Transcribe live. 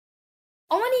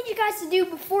All I need you guys to do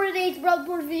before today's Brother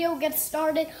Board video gets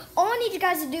started, all I need you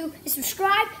guys to do is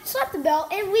subscribe, slap the bell,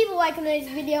 and leave a like on today's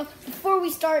video before we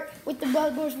start with the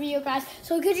Brother Board video, guys.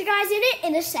 So we'll get you guys in it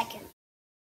in a second.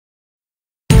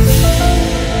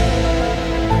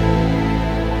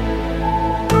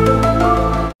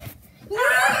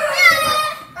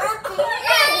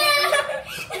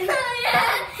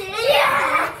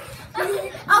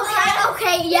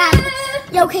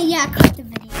 Okay, yeah, cut the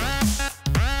video.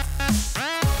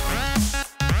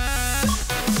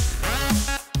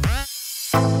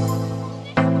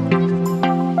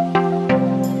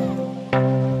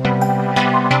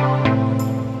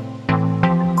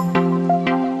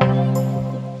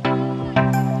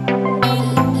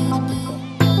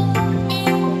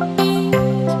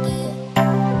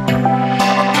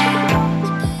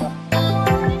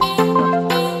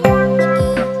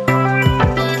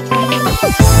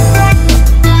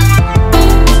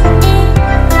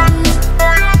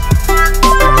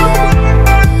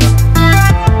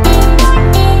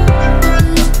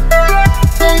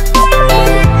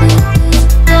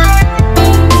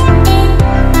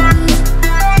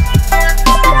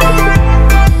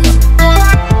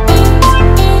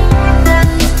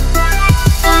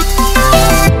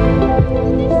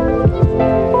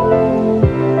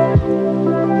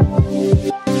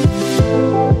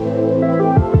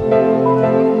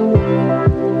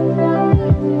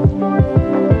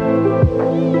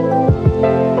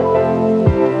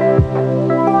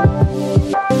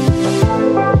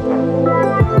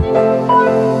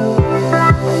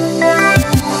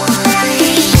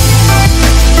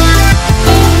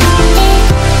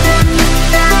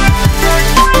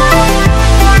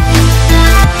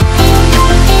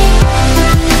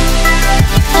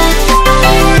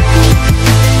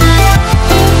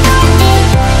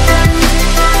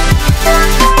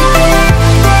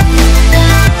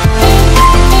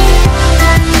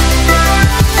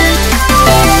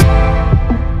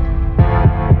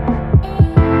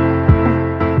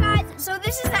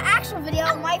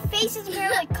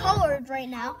 Right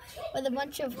now with a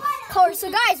bunch of colors. So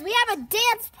guys, we have a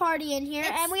dance party in here,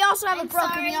 and we also have a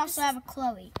Brooke, and we also have a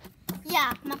Chloe.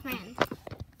 Yeah, my friend.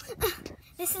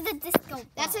 This is a disco ball.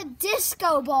 That's a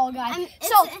disco ball, guys.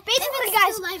 So basically,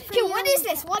 guys, here, what is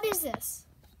this? What is this?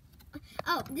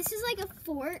 Oh, this is like a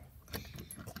fort.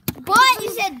 But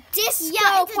you said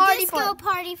disco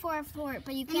party for a fort,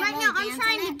 but you can't. Right now, I'm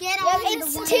trying to get over. Yeah,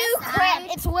 it's too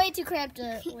cramped. It's way too cramped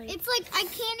to. It's like I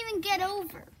can't even get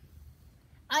over.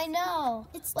 I know.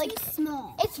 It's like too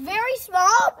small. It's very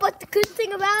small, but the good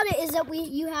thing about it is that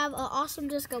you have an awesome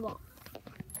disco ball.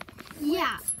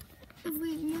 Yeah. If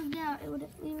we moved out, we would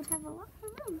have a lot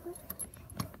of room.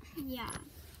 Yeah.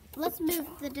 Let's move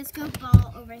the disco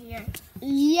ball over here.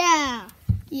 Yeah.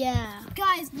 Yeah.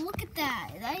 Guys, look at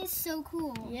that. That is so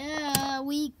cool. Yeah,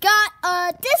 we got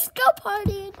a disco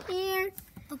party in here.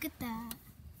 Look at that.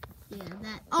 Yeah,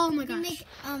 that. Oh my gosh. Make,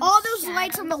 all those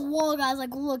lights on the wall, guys,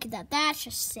 like, look at that. That's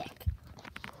just sick.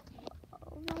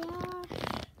 Oh my gosh.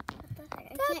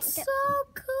 That's so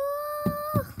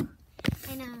cool.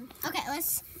 I know. Okay,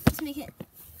 let's make it.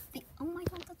 Oh my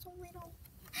god, that's so little.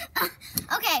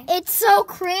 Okay. It's so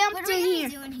cramped what are in we here.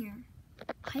 Doing here?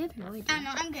 I have no idea. I don't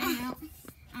know. I'm getting out.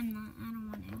 I'm not. I don't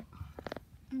want to.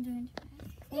 I'm doing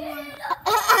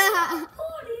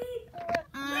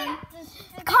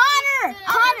Connor!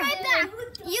 Right back.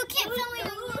 You can't tell me.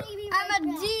 I'm a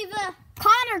diva.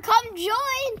 Connor, come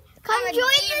join. Come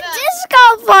join the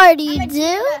disco party,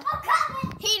 dude.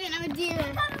 Hayden, I'm a diva.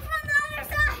 Coming from the other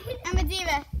side. I'm a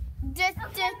diva.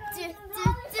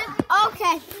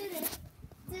 Okay.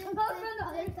 I'm coming from the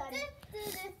other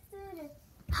side.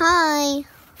 Hi.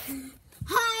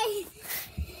 Hi.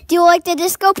 Do you like the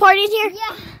disco party in here?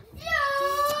 Yeah.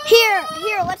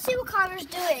 Here, let's see what Connor's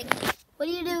doing. What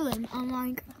are you doing? Oh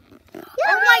my gosh.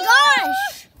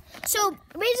 So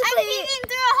basically, I'm peeking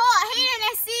through a hole. Hayden,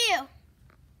 I see you.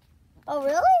 Oh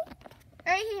really?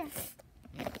 Right here.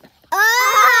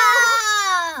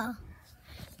 Oh.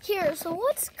 Here, so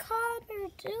what's Connor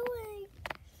doing?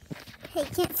 Hey,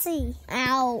 can't see.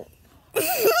 Ow.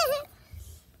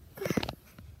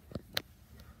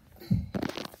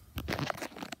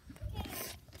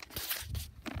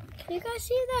 Can you guys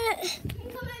see that?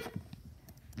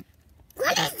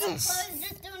 What is this?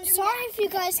 Sorry if you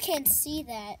guys can't see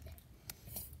that.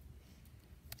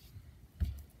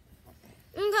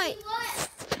 Okay.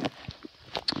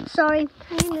 Sorry.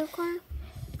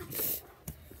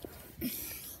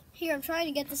 Here, I'm trying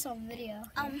to get this on video.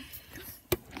 But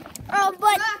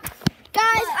guys,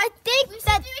 I think we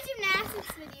should do a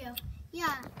gymnastics video.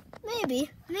 Yeah. Maybe.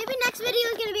 Maybe next video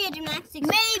is going to be a gymnastics.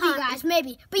 Maybe, guys,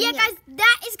 maybe. But yeah, guys,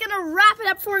 that is going to wrap it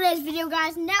up for today's video,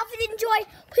 guys. Now, if you did enjoy,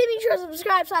 please make sure to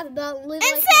subscribe, slap the bell, and leave a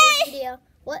like on this video.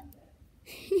 What?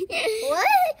 What?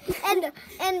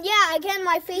 And yeah, again,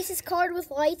 my face is colored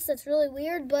with lights. That's really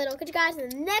weird, but I'll catch you guys in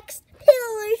the next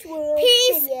video.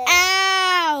 Peace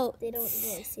out. They don't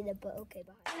really see that, but okay,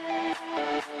 bye.